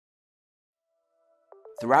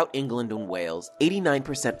Throughout England and Wales,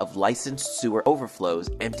 89% of licensed sewer overflows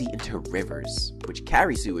empty into rivers, which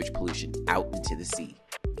carry sewage pollution out into the sea.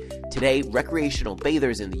 Today, recreational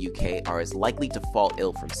bathers in the UK are as likely to fall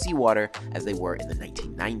ill from seawater as they were in the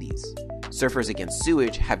 1990s. Surfers Against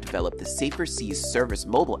Sewage have developed the Safer Seas Service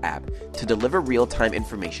mobile app to deliver real-time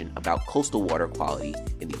information about coastal water quality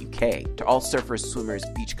in the UK to all surfers, swimmers,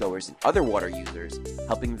 beachgoers, and other water users,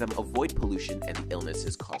 helping them avoid pollution and the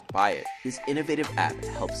illnesses caused by it. This innovative app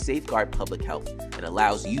helps safeguard public health and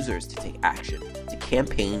allows users to take action to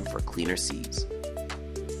campaign for cleaner seas.